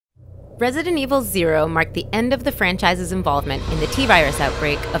Resident Evil 0 marked the end of the franchise's involvement in the T-Virus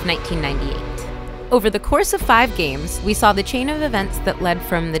outbreak of 1998. Over the course of 5 games, we saw the chain of events that led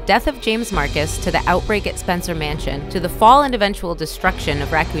from the death of James Marcus to the outbreak at Spencer Mansion, to the fall and eventual destruction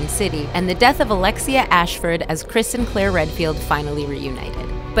of Raccoon City, and the death of Alexia Ashford as Chris and Claire Redfield finally reunited.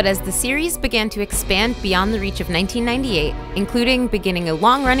 But as the series began to expand beyond the reach of 1998, including beginning a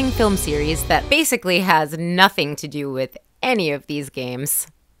long-running film series that basically has nothing to do with any of these games,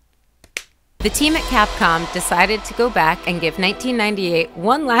 the team at Capcom decided to go back and give 1998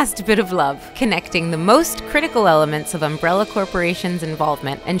 one last bit of love, connecting the most critical elements of Umbrella Corporation's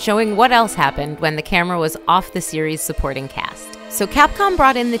involvement and showing what else happened when the camera was off the series' supporting cast. So Capcom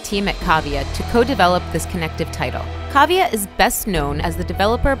brought in the team at Cavia to co-develop this connective title. Cavia is best known as the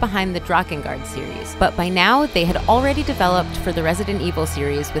developer behind the Drakengard series, but by now they had already developed for the Resident Evil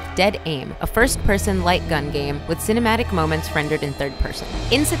series with Dead Aim, a first-person light gun game with cinematic moments rendered in third person.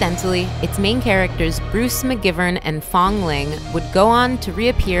 Incidentally, its main characters Bruce McGivern and Fong Ling would go on to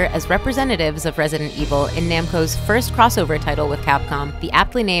reappear as representatives of Resident Evil in Namco's first crossover title with Capcom, the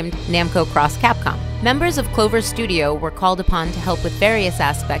aptly named Namco Cross Capcom. Members of Clover Studio were called upon to help with various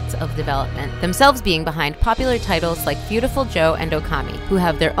aspects of development, themselves being behind popular titles like Beautiful Joe and Okami, who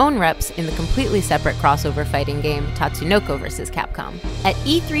have their own reps in the completely separate crossover fighting game Tatsunoko vs. Capcom. At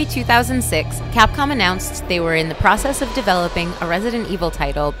E3 2006, Capcom announced they were in the process of developing a Resident Evil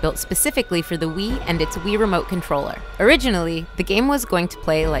title built specifically for the Wii and its Wii Remote controller. Originally, the game was going to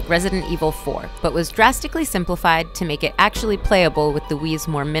play like Resident Evil 4, but was drastically simplified to make it actually playable with the Wii's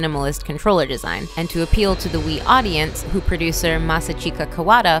more minimalist controller design, and to appeal to the Wii audience, who producer Masachika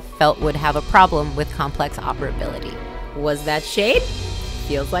Kawada felt would have a problem with complex operability. Was that shade?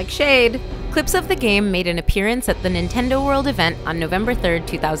 Feels like shade. Clips of the game made an appearance at the Nintendo World event on November 3rd,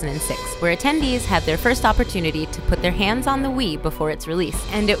 2006, where attendees had their first opportunity to put their hands on the Wii before its release,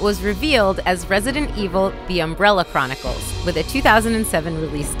 and it was revealed as Resident Evil: The Umbrella Chronicles, with a 2007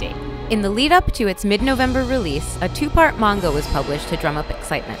 release date. In the lead-up to its mid-November release, a 2-part manga was published to drum up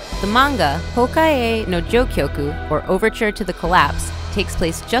excitement. The manga, Hokae no Joukyoku, or Overture to the Collapse, takes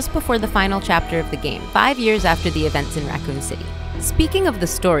place just before the final chapter of the game, 5 years after the events in Raccoon City. Speaking of the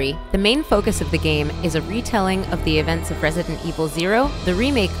story, the main focus of the game is a retelling of the events of Resident Evil 0, the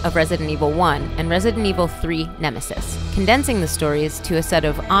remake of Resident Evil 1, and Resident Evil 3 Nemesis, condensing the stories to a set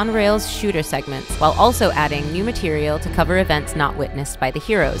of on-rails shooter segments, while also adding new material to cover events not witnessed by the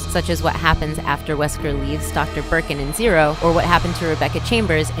heroes, such as what happens after Wesker leaves Dr. Birkin in 0, or what happened to Rebecca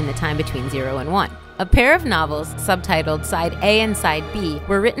Chambers in the time between 0 and 1. A pair of novels, subtitled Side A and Side B,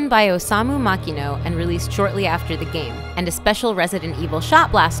 were written by Osamu Makino and released shortly after the game, and a special Resident Evil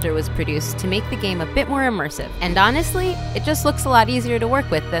shot blaster was produced to make the game a bit more immersive. And honestly, it just looks a lot easier to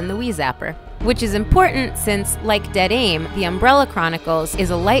work with than the Wii Zapper. Which is important since, like Dead Aim, The Umbrella Chronicles is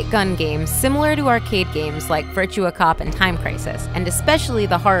a light gun game similar to arcade games like Virtua Cop and Time Crisis, and especially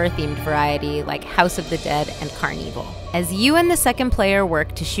the horror-themed variety like House of the Dead and Carnival. As you and the second player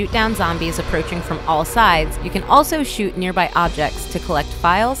work to shoot down zombies approaching from all sides, you can also shoot nearby objects to collect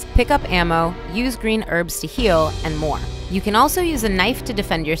files, pick up ammo, use green herbs to heal, and more. You can also use a knife to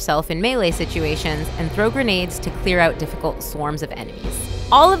defend yourself in melee situations and throw grenades to clear out difficult swarms of enemies.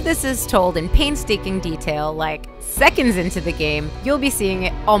 All of this is told in painstaking detail, like seconds into the game. You'll be seeing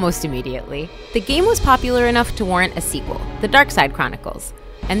it almost immediately. The game was popular enough to warrant a sequel, the Darkside Chronicles,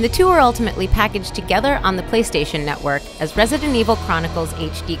 and the two were ultimately packaged together on the PlayStation Network as Resident Evil Chronicles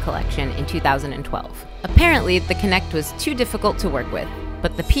HD Collection in 2012. Apparently, the Kinect was too difficult to work with,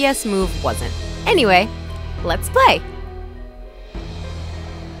 but the PS Move wasn't. Anyway, let's play!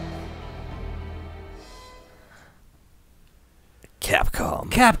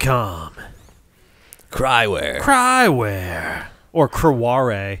 Capcom. Cryware. Or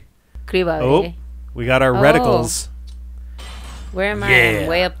Creware. Oh, we got our reticles. Where am I? I'm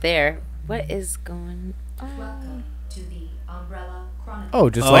way up there. What is going on? Welcome to the Umbrella Chronicles. Oh,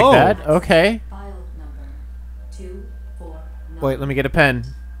 just like that? Okay. File number 249. Wait, let me get a pen.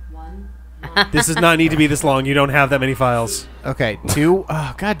 This does not need to be this long. You don't have that many files. Okay, 2.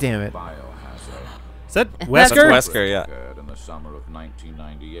 Oh, god damn it. Is that Wesker? That's Wesker, yeah. In the summer of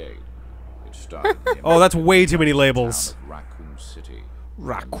 1998, it started Oh, that's way too many labels. Raccoon City.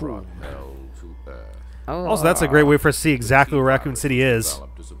 Raccoon. Hell to earth. Oh. Also, that's a great way for us to see exactly where Raccoon City is.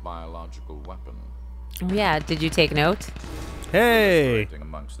 Developed as a biological weapon. Yeah, did you take note? Hey.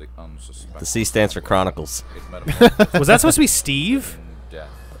 Amongst the unsuspecting. The C stands for Chronicles. Was that supposed to be Steve? Death.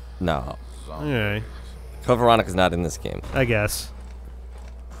 No. Okay, Code Veronica's not in this game. I guess.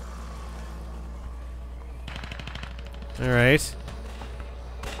 Alright.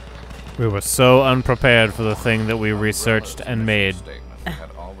 We were so unprepared for the thing that we researched and made.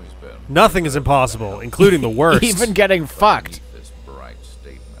 always been. Nothing is impossible, including the worst. Even getting fucked. Beneath this bright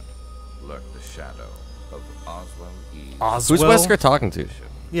statement lurked the shadow of Oswell E. Oswell? Who's Wesker talking to?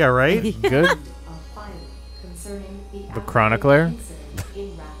 Yeah, right? Good. A file concerning the chronicler? incident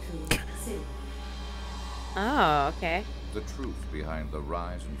in Raccoon City. Oh, okay. The truth behind the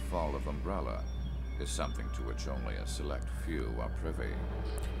rise and fall of Umbrella is something to which only a select few are privy.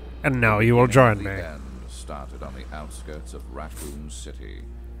 And now you will join The me. end started on the outskirts of Raccoon City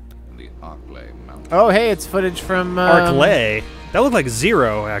in the Arklay Mountains. Oh, hey, it's footage from Arklay. That looked like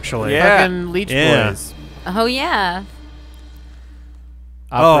Zero, actually. Yeah. fucking Leech Yeah. Boys. Oh, yeah.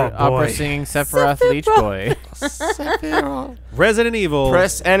 Opera, Oh, boy. opera singing Sephiroth Leech Boy. Resident Evil.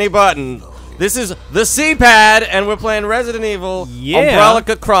 Press any button. This is the C-pad, and we're playing Resident Evil Yeah.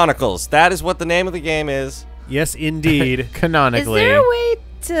 Umbrella Chronicles. That is what the name of the game is. Yes, indeed. Is Canonically. there a way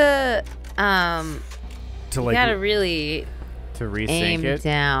to, to you like, gotta really to resync aim it.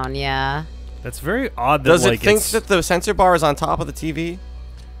 down, yeah. that's very odd. That, Does like, it think it's- that the sensor bar is on top of the TV?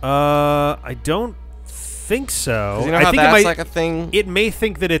 I don't think so. 'Cause you know I how think that's it might. like a thing? It may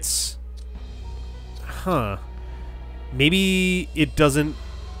think that it's. Huh. Maybe it doesn't.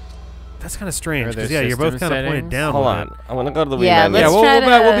 That's kind of strange. Are there 'Cause, yeah, you're both system kind of pointed settings? down. Hold with on. it. I'm gonna go to the Yeah, Wii menu. Yeah, let's we'll,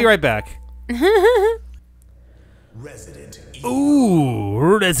 try we'll to- be right back. Ooh,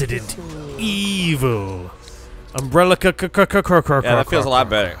 Resident Evil. Umbrella Yeah, that feels a lot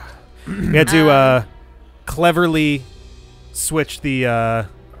better. We had to cleverly switch the.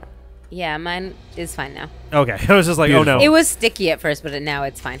 Yeah, mine is fine now. Okay, I was just like, oh no. It was sticky at first, but now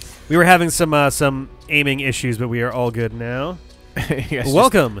it's fine. We were having some aiming issues, but we are all good now. Yes,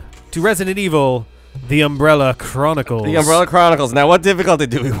 Welcome to Resident Evil: The Umbrella Chronicles. The Umbrella Chronicles. Now, what difficulty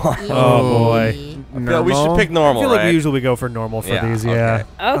do we want? Oh boy. Yeah, we should normal. pick I normal, feel like right? we usually go for normal for Yeah, these. okay. Yeah.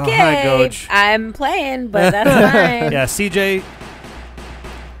 Okay, hi, Coach. I'm playing, but that's fine. Yeah, CJ.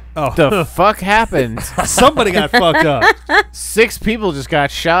 Oh, The fuck happened? somebody got fucked up. 6 people just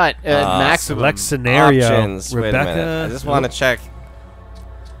got shot at maximum. Select scenario. Options. Wait a Rebecca. minute. I just want to check.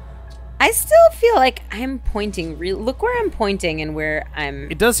 I still feel like I'm pointing. Look where I'm pointing and where I'm.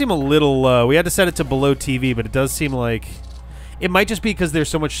 It does seem a little low. We had to set it to below TV, but it does seem like it might just be because there's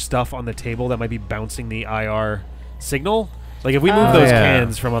so much stuff on the table that might be bouncing the IR signal. Like if we move those Yeah.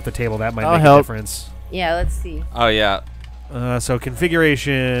 cans from off the table, that might I'll make help. a difference. Yeah, let's see. Oh, yeah. So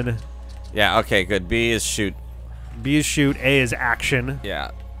configuration. Yeah, okay, good. B is shoot. B is shoot. A is action.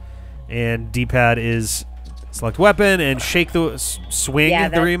 Yeah. And D-pad is select weapon and shake the swing. Yeah,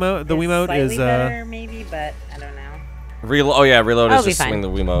 the that remote. The is Wiimote slightly is better, maybe, but I don't know. Reload. Oh, yeah, reload I'll is be just fine. swing the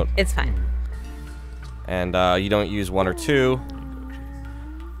Wiimote. It's fine. And you don't use 1 or 2.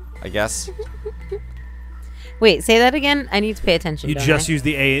 I guess. Wait, say that again. I need to pay attention. You don't just I? use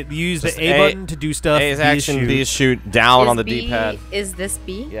the A. You use Just the A button to do stuff. A is B action, shoot. B is shoot. Down Is on the B- D-pad. Is this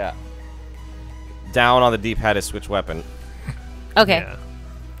B? Yeah. Down on the D-pad is switch weapon. Okay.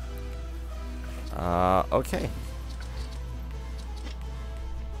 Yeah. Okay.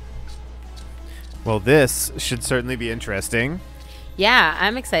 Well, this should certainly be interesting. Yeah,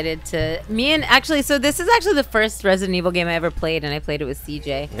 I'm excited to. So this is actually the first Resident Evil game I ever played, and I played it with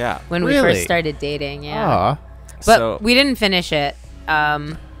CJ. Yeah. When we Really? first started dating. Yeah. Aw. But So, we didn't finish it.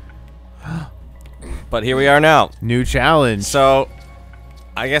 but here we are now. New challenge. So,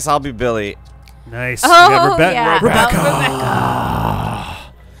 I guess I'll be Billy. Nice. Oh, We got yeah. Rebecca.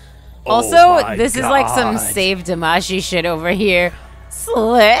 Also, this is like some Save Damashi shit over here.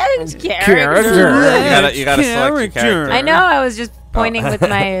 Select character. You gotta select your character. I know. I was just pointing with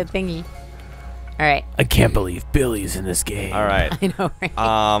my thingy. All right. I can't believe Billy's in this game. All right. I know.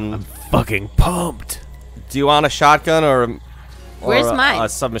 Right? Fucking pumped. Do you want a shotgun or Where's mine? a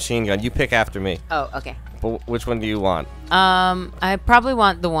submachine gun? You pick after me. Oh, okay. But which one do you want? I probably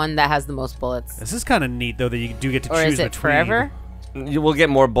want the one that has the most bullets. This is kind of neat though that you do get to Or choose is it between. forever? You will get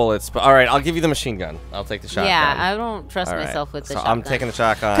more bullets, but all right, I'll give you the machine gun. I'll take the shotgun. Yeah, I don't trust All right. myself with the So shotgun. I'm taking the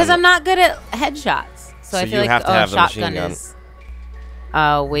shotgun. Because I'm not good at headshots. So I So feel you like have to have the shotgun machine gun.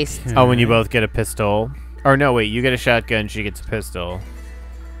 is waste. Oh, when you both get a pistol. Or no, wait, you get a shotgun, she gets a pistol.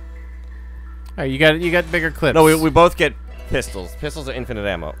 Oh, you got bigger clips. No, we both get pistols. Pistols are infinite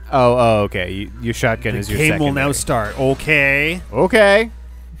ammo. Oh, okay. Your shotgun The is your game will secondary. now start. Okay. Okay.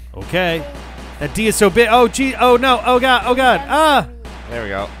 Okay. That D is so big. Oh gee. Oh no. Oh god. Oh god. Ah. There we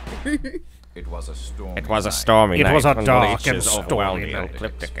go. It was a stormy It was a night. stormy It night. was a when dark Leeches and overwhelmed stormy the night.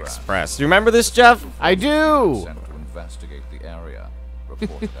 Ecliptic Express. Do you remember this, Jeff? I do. Sent to investigate the area.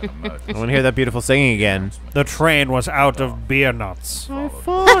 Reported an emergency. I want to hear that beautiful singing again. The train was out of beer nuts.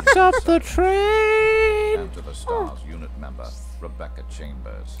 Fucked up the train. And to the STARS unit member, Rebecca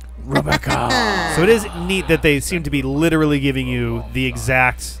Chambers. Rebecca. So it is neat that they seem to be literally giving you the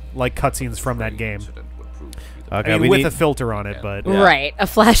exact like cutscenes from that game. Incident would prove to be the Okay, I mean, we with need, a filter on it, but Yeah. Right, a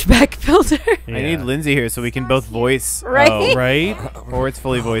flashback filter. yeah. I need Lindsay here so we can both voice. Right. Oh, right. or it's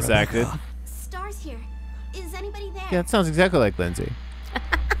fully voice acted. Star's here. Is anybody there? Yeah, that sounds exactly like Lindsay.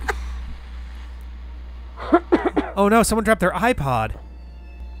 Oh no! Someone dropped their iPod.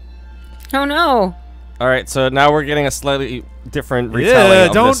 Oh no. All right, so now we're getting a slightly different retelling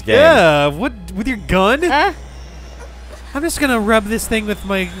of don't. this game. Yeah, what with your gun? Uh, I'm just gonna rub this thing with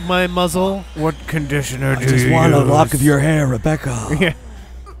my muzzle. What conditioner do Just you want a use? lock of your hair, Rebecca. Yeah.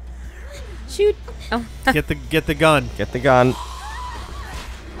 shoot. Oh. Get the gun. Get the gun.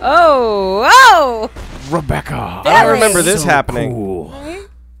 Oh. Oh. Rebecca. I don't remember this happening. Cool.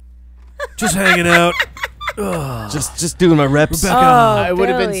 Just hanging out. Just doing my reps. Rebecca. It would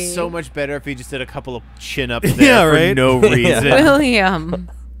have been Billy. so much better if he just did a couple of chin-ups there Yeah, for right? no reason.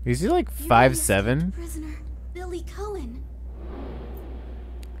 William. Is he like You 5'7"? Prisoner Billy Cohen.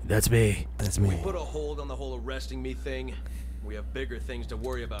 That's me. That's me. Put a hold on the whole arresting me thing. We have bigger things to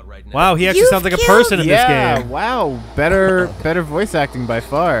worry about right now. Wow, he actually You've sounds like a killed- person in Yeah, this game. wow. Better voice acting by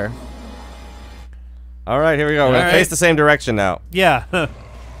far. All right, here we go. We're gonna right. face the same direction now. Yeah. Oh.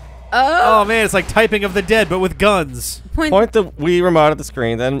 Oh man, it's like typing of the dead, but with guns. Point the Wii remote at the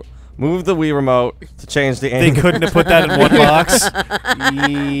screen, then move the Wii remote to change the They angle. couldn't have put that in one box.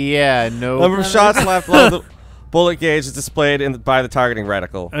 Yeah, no. Number of shots left below the bullet gauge is displayed by the targeting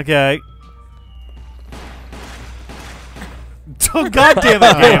reticle. Okay. Oh god damn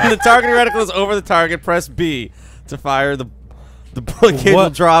it! When the targeting reticle is over the target, press B to fire the bullet gauge will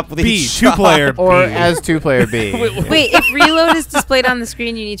What? drop with B, each shot. two-player. Or B. as two-player B. Wait, if reload is displayed on the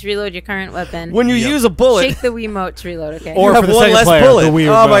screen, you need to reload your current weapon. When you Yep. use a bullet, Shake the Wiimote to reload, okay? Or you have for the one second less player, bullet. the Wii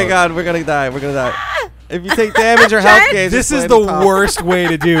Oh my remote. god, we're gonna die. We're gonna die. If you take damage, your health gauge. This is displayed the at top. worst way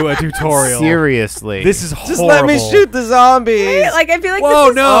to do a tutorial. Seriously. This is horrible. Just let me shoot the zombies. Like, I feel like Whoa, this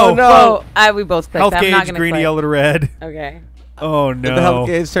is... no. Oh, no. Whoa, we both clicked. Health I'm not gauge, gonna green, click. yellow to red. Okay. Oh If the health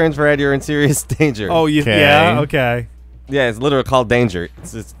no. gauge turns red, you're in serious danger. Oh, you, Okay. yeah. Okay. Yeah, it's literally called danger.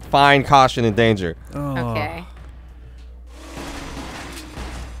 It's fine, caution, and danger. Oh. Okay.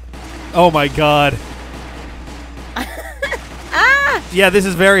 Oh my god. Yeah, this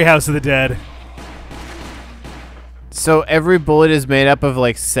is very House of the Dead. So every bullet is made up of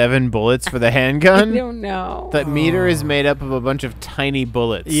like 7 bullets for the I handgun? don't know. That meter is made up of a bunch of tiny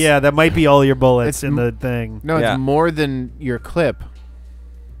bullets. Yeah, that might be all your bullets It's in the thing. No, Yeah. it's more than your clip.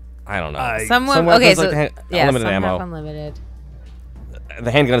 I don't know. Someone, Some okay, weapons so like the yeah, unlimited some ammo. have unlimited.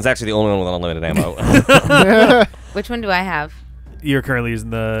 The handgun is actually the only one with unlimited ammo. Which one do I have? You're currently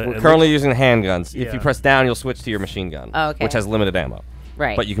using the. We're currently using handguns. If Yeah. you press down, you'll switch to your machine gun, Oh, okay. which has limited ammo.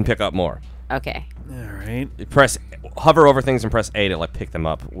 Right. But you can pick up more. Okay. All right. You hover over things and press A to like pick them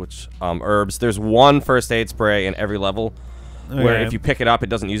up. Which herbs? There's one first aid spray in every level, where Okay. if you pick it up, it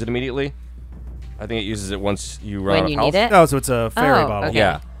doesn't use it immediately. I think it uses it once you run When out you of health. need it? Oh, so it's a fairy oh, bottle. Okay.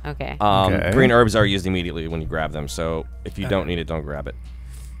 Yeah. Okay. Okay. Green herbs are used immediately when you grab them. So if you don't need it, don't grab it.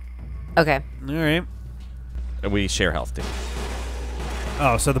 Okay. All right. And we share health too.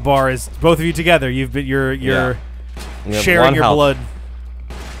 Oh, so the bar is both of you together. You're We have sharing one your health. blood.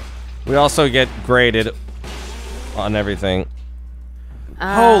 We also get graded on everything.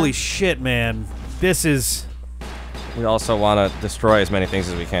 Holy shit, man! This is. We also want to destroy as many things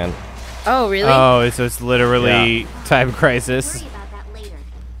as we can. Oh, really? Oh, so it's literally time crisis. Worry about that later.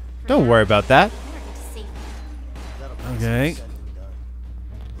 Don't worry about that. Safe. Okay.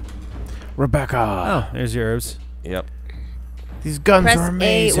 Rebecca. Oh, there's your herbs. Yep. These guns Press are A.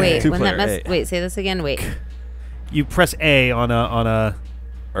 amazing. Wait, when Two-player that A. wait, say this again. Wait. You press A on a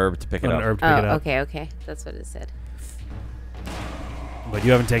Herb to pick it on an up. herb to pick it Oh, up. okay. That's what it said. But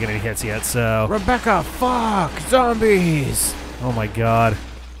you haven't taken any hits yet, so. Rebecca, fuck zombies. Oh my god.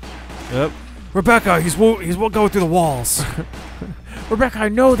 Yep. Rebecca, he's going through the walls. Rebecca, I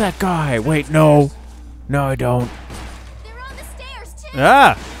know that guy. Wait, no. No, I don't. They're on the stairs too.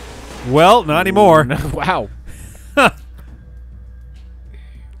 Ah. Well, not anymore. Wow.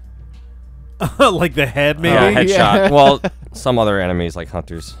 Like the head, maybe. Yeah, headshot. Yeah. Well, some other enemies like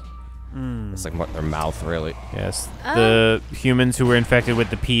hunters. It's like their mouth, really. Yes. The humans who were infected with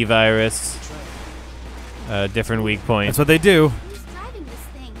the P virus. Different weak That's points. what they do. Who's driving this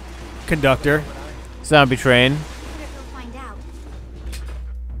thing? Conductor. Zombie train. Better go find out.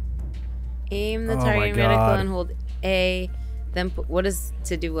 Aim the Oh my target God. reticle and hold A. Then what is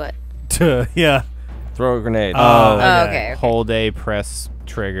to do what? Yeah. Throw a grenade. Oh, Oh, okay. Hold A, press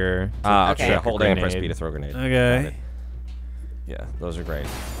trigger. Okay. okay. Yeah, hold A and press B Grenade. to throw a grenade. Okay. Yeah, those are great.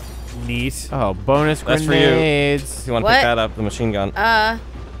 Neat. Oh, bonus That's for you. grenades. If you want to What? pick that up, the machine gun. A.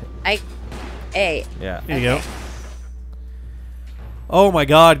 Yeah. Here you go. Oh my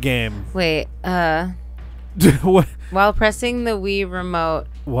god, game. Wait, What? while pressing the Wii remote.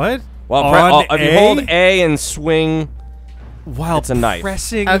 What? Well, On if you A? hold A and swing, While it's a knife.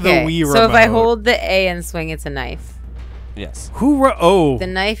 pressing Okay, the Wii remote. so if I hold the A and swing, it's a knife. yes. Oh. The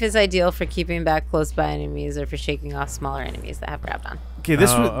knife is ideal for keeping back close by enemies or for shaking off smaller enemies that have grabbed on. Okay,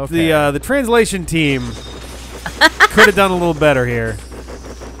 this Oh, was okay. the translation team could have done a little better here.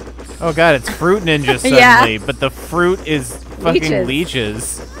 Oh god, it's fruit ninja suddenly, Yeah. but the fruit is fucking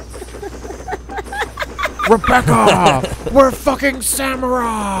leeches. Rebecca, we're fucking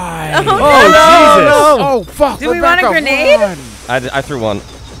samurai. Oh, Jesus! Oh fuck! Do we want a grenade? run. I threw one.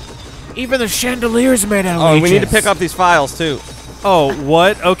 Even the chandelier's made out of Oh, leeches. we need to pick up these files too. Oh,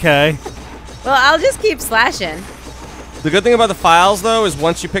 what? Okay. Well, I'll just keep slashing. The good thing about the files, though, is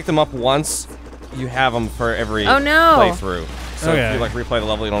once you pick them up once, you have them for every Oh, no. playthrough. So Okay. if you like replay the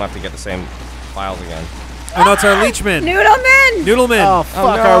level, you don't have to get the same files again. Oh no, it's our Leechman. Noodleman! Noodleman. Oh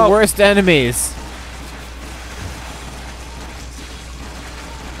fuck! no. Our worst enemies.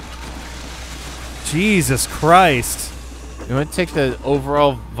 Jesus Christ. You want to take the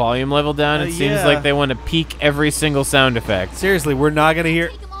overall volume level down? It seems yeah. like they want to peak every single sound effect. Seriously, we're not gonna hear.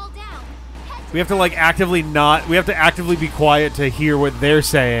 Take them all down. We have to like actively not. We have to actively be quiet to hear what they're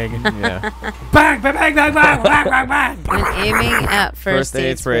saying. Yeah. Bang! Bang! Bang! Bang! Bang! Bang! Bang! Bang! When aiming at First first aid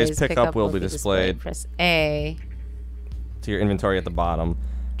aid sprays, sprays, pick up will be displayed. Press A. To your inventory at the bottom.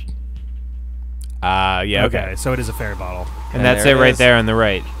 Yeah. Okay. Okay, so it is a fairy bottle. And that's there it it right is. there on the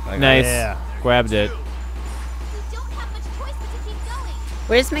right. Okay. Nice. Yeah. Grabbed it. We don't have much choice but to keep going.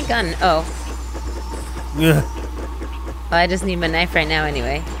 Where's my gun? Oh. Ugh. Well, I just need my knife right now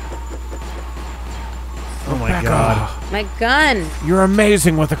anyway. Oh my god. My gun! You're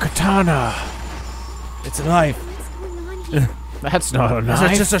amazing with a katana. It's a knife. What's going on here? That's not a This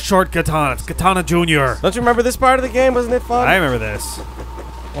knife. is just a short katana. It's Katana Junior. Don't you remember this part of the game? Wasn't it fun? I remember this.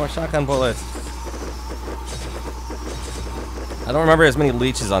 More shotgun bullets. I don't remember as many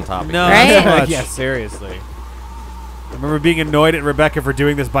leeches on top of No, you. Right? not so much. Yeah, seriously. I remember being annoyed at Rebecca for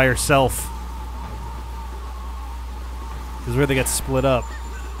doing this by herself. This is where they get split up.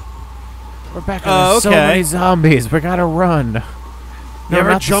 Rebecca, Oh, there's so okay. many zombies. We gotta run.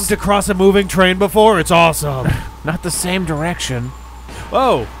 Never not the jumped s- across a moving train before? It's awesome. Not the same direction.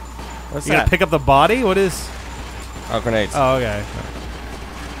 Whoa. What's You gotta that? pick up the body? What is... Oh, grenades. Oh, okay.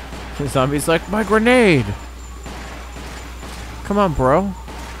 The zombie's like, my grenade. Come on, bro.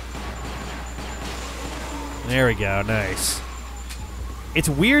 There we go. Nice. It's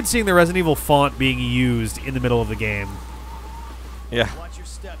weird seeing the Resident Evil font being used in the middle of the game. Yeah.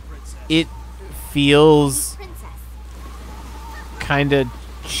 It feels Princess. kind of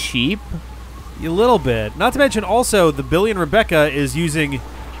cheap. A little bit. Not to mention also the Billy and Rebecca is using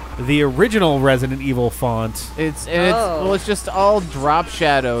the original Resident Evil font. It's Oh. well, it's just all drop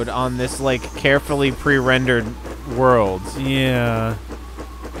shadowed on this like carefully pre-rendered world. Yeah.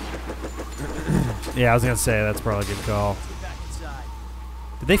 Yeah, I was gonna say that's probably a good call.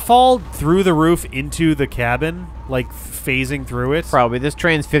 Did they fall through the roof into the cabin, like phasing through it? Probably this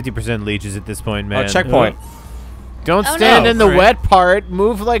train's 50% leeches at this point, man. Oh, checkpoint. Don't Oh, stand no. in the Great. wet part.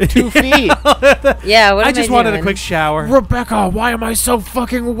 Move like 2 feet. Yeah, what I am just I wanted a doing? quick shower. Rebecca, why am I so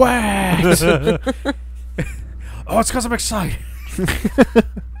fucking wet? Oh, it's because I'm excited.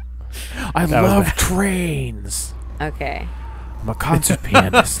 I That was love bad. trains. Okay. I'm a concert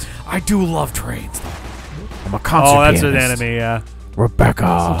pianist. I do love trains. I'm a concert Oh, that's pianist. an enemy, yeah.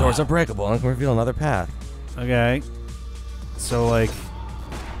 Rebecca. Doors are breakable and can reveal another path. Okay. So, like...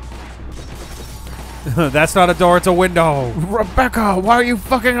 that's not a door, it's a window. Rebecca, why are you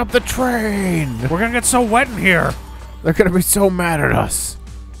fucking up the train? We're gonna get so wet in here. They're gonna be so mad at us.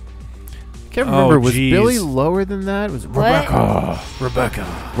 Can't Oh, remember. Was jeez. Billy lower than that? Was it What? Rebecca?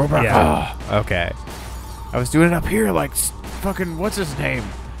 Rebecca. Yeah. Okay. I was doing it up here like fucking what's his name?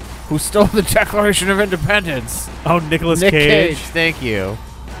 Who stole the Declaration of Independence? Oh, Nicolas Nick Cage. Thank you.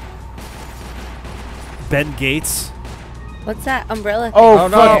 Ben Gates. What's that umbrella thing? Oh, Oh,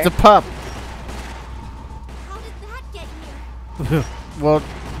 fuck! no. It's a pup. How did that get here? Well,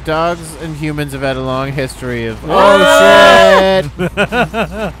 dogs and humans have had a long history of. Ah!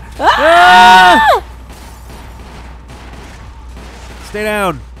 Oh shit! Stay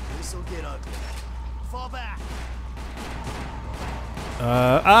down.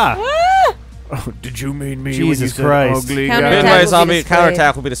 Oh, did you mean me? Jesus when you said Christ. Ugly Counterattack Hidden guy? by will a be zombie, displayed.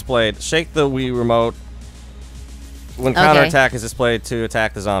 counterattack will be displayed. Shake the Wii remote when Okay. counterattack is displayed to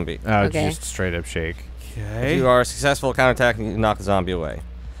attack the zombie. Oh, Okay. just straight up shake. If Okay. you are successful counterattacking, you knock the zombie away.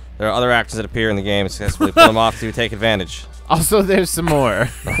 There are other actors that appear in the game, successfully pull them off to take advantage. Also, there's some more.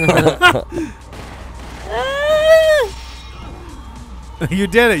 You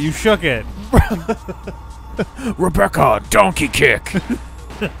did it. You shook it. Rebecca, donkey kick.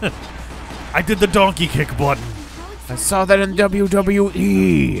 I did the donkey kick button. I saw that in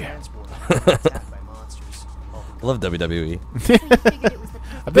WWE. I love WWE.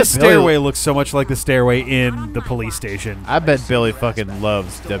 This stairway looks so much like the stairway in the police station. I bet Billy fucking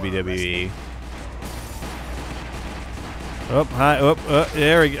loves WWE. Oh, hi.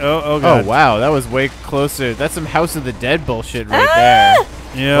 There we go. Oh, God. Oh, wow. That was way closer. That's some House of the Dead bullshit right there.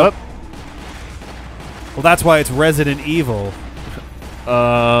 Yep. Whoop. Well, that's why it's Resident Evil.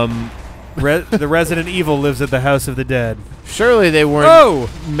 Um, The Resident Evil lives at the House of the Dead. surely they weren't Oh!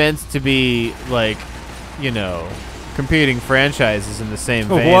 meant to be, like, you know, competing franchises in the same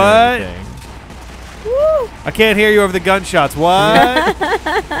vein What? or anything. I can't hear you over the gunshots. What?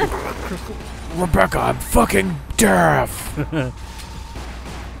 Rebecca, I'm fucking deaf.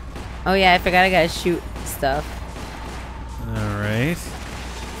 Oh yeah, I forgot I gotta shoot stuff. All right.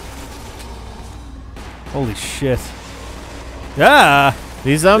 Holy shit. Ah!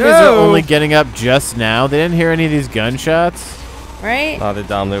 These zombies No! are only getting up just now. They didn't hear any of these gunshots. Right? Oh, they're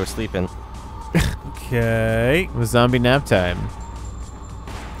dumb. They were sleeping. Okay. It was zombie nap time.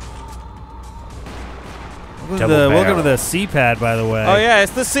 Welcome to the C-pad, by the way. Oh, yeah,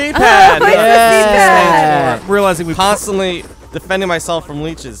 it's the C-pad. Oh, it's the C-pad. I'm realizing we Constantly defending myself from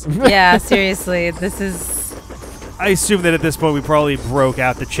leeches. Yeah, seriously, this is... I assume that at this point we probably broke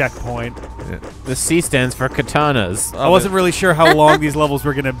out the checkpoint. The C stands for katanas. I wasn't really sure how long these levels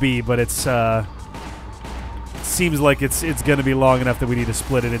were going to be, but it's seems like it's going to be long enough that we need to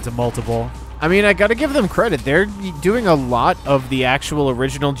split it into multiple. I mean, I gotta give them credit. They're doing a lot of the actual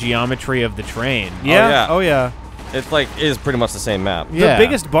original geometry of the train. Yeah. yeah. Oh yeah. It like is pretty much the same map. Yeah. The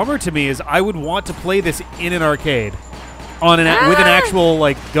biggest bummer to me is I would want to play this in an arcade, on an with an actual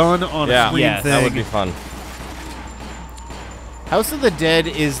like gun on a screen Yes, thing. That would be fun. House of the Dead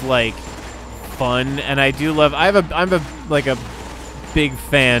is like fun, and I do love. I'm a big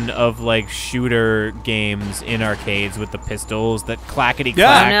fan of like shooter games in arcades with the pistols that clackety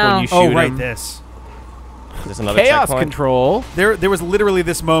clack Yeah. when you shoot Oh right, 'em. this. There's another Chaos checkpoint. control. There was literally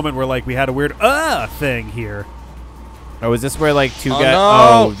this moment where like we had a weird thing here. Oh, is this where like two Oh, guys?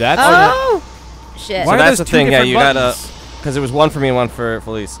 no. Oh, that's Oh! Shit. Why So are that's those the two thing. Yeah, different you buttons? gotta because it was one for me and one for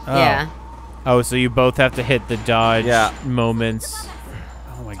Felice. Oh. Yeah. Oh, so you both have to hit the dodge Yeah. moments.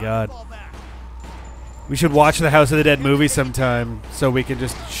 Oh my god. We should watch the House of the Dead movie sometime so we can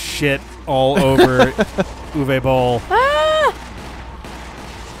just shit all over Uwe Boll. Ah!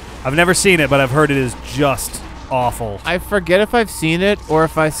 I've never seen it, but I've heard it is just awful. I forget if I've seen it or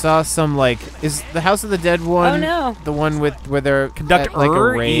if I saw some like is the House of the Dead one? Oh, no. The one with where they're Conduct at, like a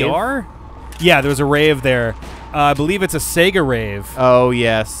rave? ER? Yeah, there was a rave there. I believe it's a Sega rave. Oh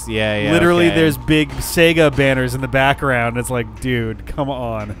yes, yeah. Literally, okay. there's big Sega banners in the background. It's like, dude, come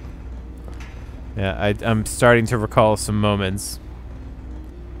on. Yeah, I'm starting to recall some moments.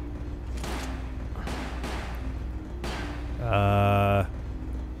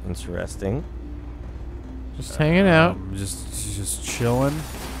 Interesting. Just hanging out. Just chilling.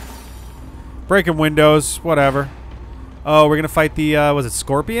 Breaking windows, whatever. Oh, we're gonna fight the was it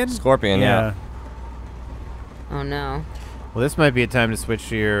Scorpion? Scorpion, yeah. Oh no. Well, this might be a time to switch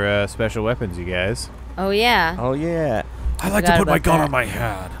to your special weapons, you guys. Oh yeah. Oh yeah. I like Forgot to put my about gun that. on my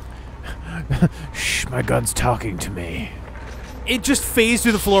head. Shh, my gun's talking to me. It just phased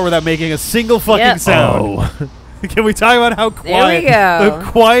through the floor without making a single fucking Yep. sound. Oh. Can we talk about how quiet we go. the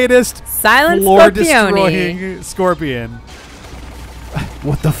quietest Silent floor Scorpione. destroying Scorpion?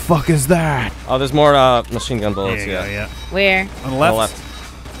 What the fuck is that? Oh, there's more machine gun bullets. There you go, Yeah. Where? On the On the left.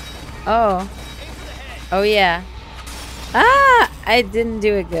 left. Oh. Oh yeah. Ah! I didn't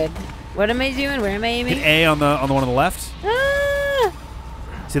do it good. What am I doing? Where am I aiming? Hit A on the one on the left. Ah!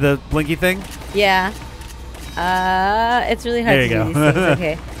 See the blinky thing? Yeah. It's really hard There to you do go. these things.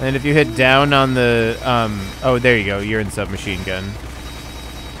 Okay. And if you hit down on the oh, there you go. You're in submachine gun.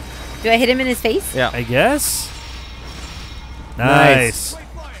 Do I hit him in his face? Yeah. I guess. Nice.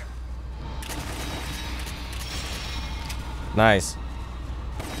 Nice.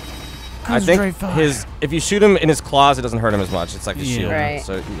 I Concentrate think fire. if you shoot him in his claws, it doesn't hurt him as much. It's like a Yeah. shield. Right.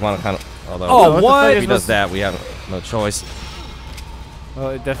 So you want to kind of. Although Oh, what? if he does that, we have no choice. Well,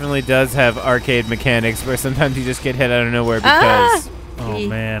 it definitely does have arcade mechanics where sometimes you just get hit out of nowhere because Oh He-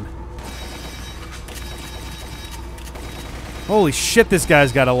 man. Holy shit, this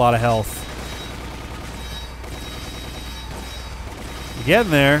guy's got a lot of health. You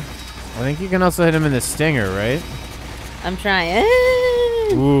getting there? I think you can also hit him in the stinger, right? I'm trying.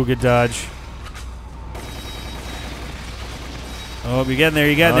 Ooh, good dodge. Oh, you're getting there.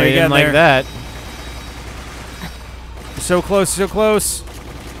 You're getting there. You're getting like there. that. You're so close. So close.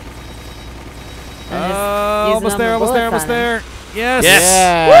 Almost there. Almost there. Almost there. Yes.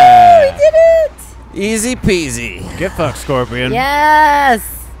 Yes. Woo! We did it! Easy peasy. Get fucked, Scorpion.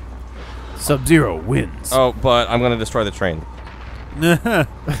 Yes. Sub-Zero wins. Oh, but I'm gonna destroy the train. It's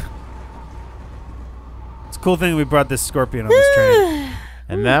a cool thing we brought this Scorpion on this train.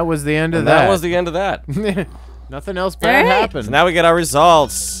 And that was the end of And that. that was the end of that. Nothing else bad right. happened. So now we get our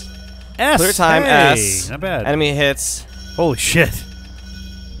results. S. Clear time, Hey, S. Not bad. Enemy hits. Holy shit.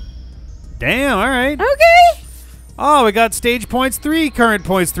 Damn, all right. Okay. Oh, we got stage points 3, current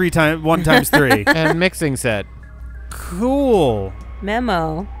points 1 times 3. And mixing set. Cool.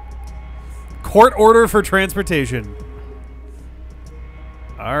 Memo. Court order for transportation.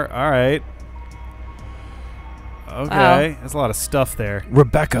 All right. Okay. There's a lot of stuff there.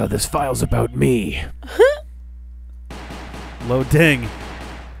 Rebecca, this file's about me. Loading.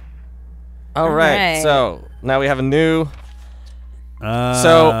 All right. right. So now we have a new. Okay.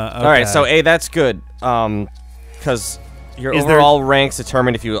 All right. So A, that's good. Because your Is there- overall ranks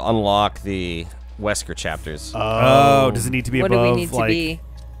determine if you unlock the Wesker chapters. Oh, does it need to be What above? do we need to like, be?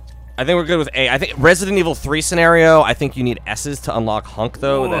 I think we're good with A. I think Resident Evil 3 scenario. I think you need S's to unlock Hunk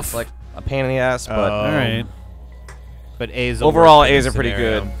though. Woof. That's like a pain in the ass. But All right. But A's overall, A's are pretty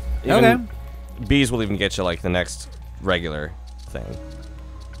good. Even Okay. B's will even get you like the next regular thing.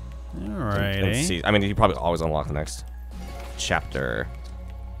 All And right. C, I mean, you probably always unlock the next chapter.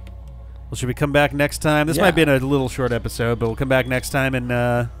 Well, should we come back next time? This Yeah. might be a little short episode, but we'll come back next time and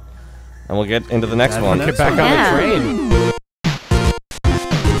And we'll get into the next Dive one. into Get back on Yeah. the train.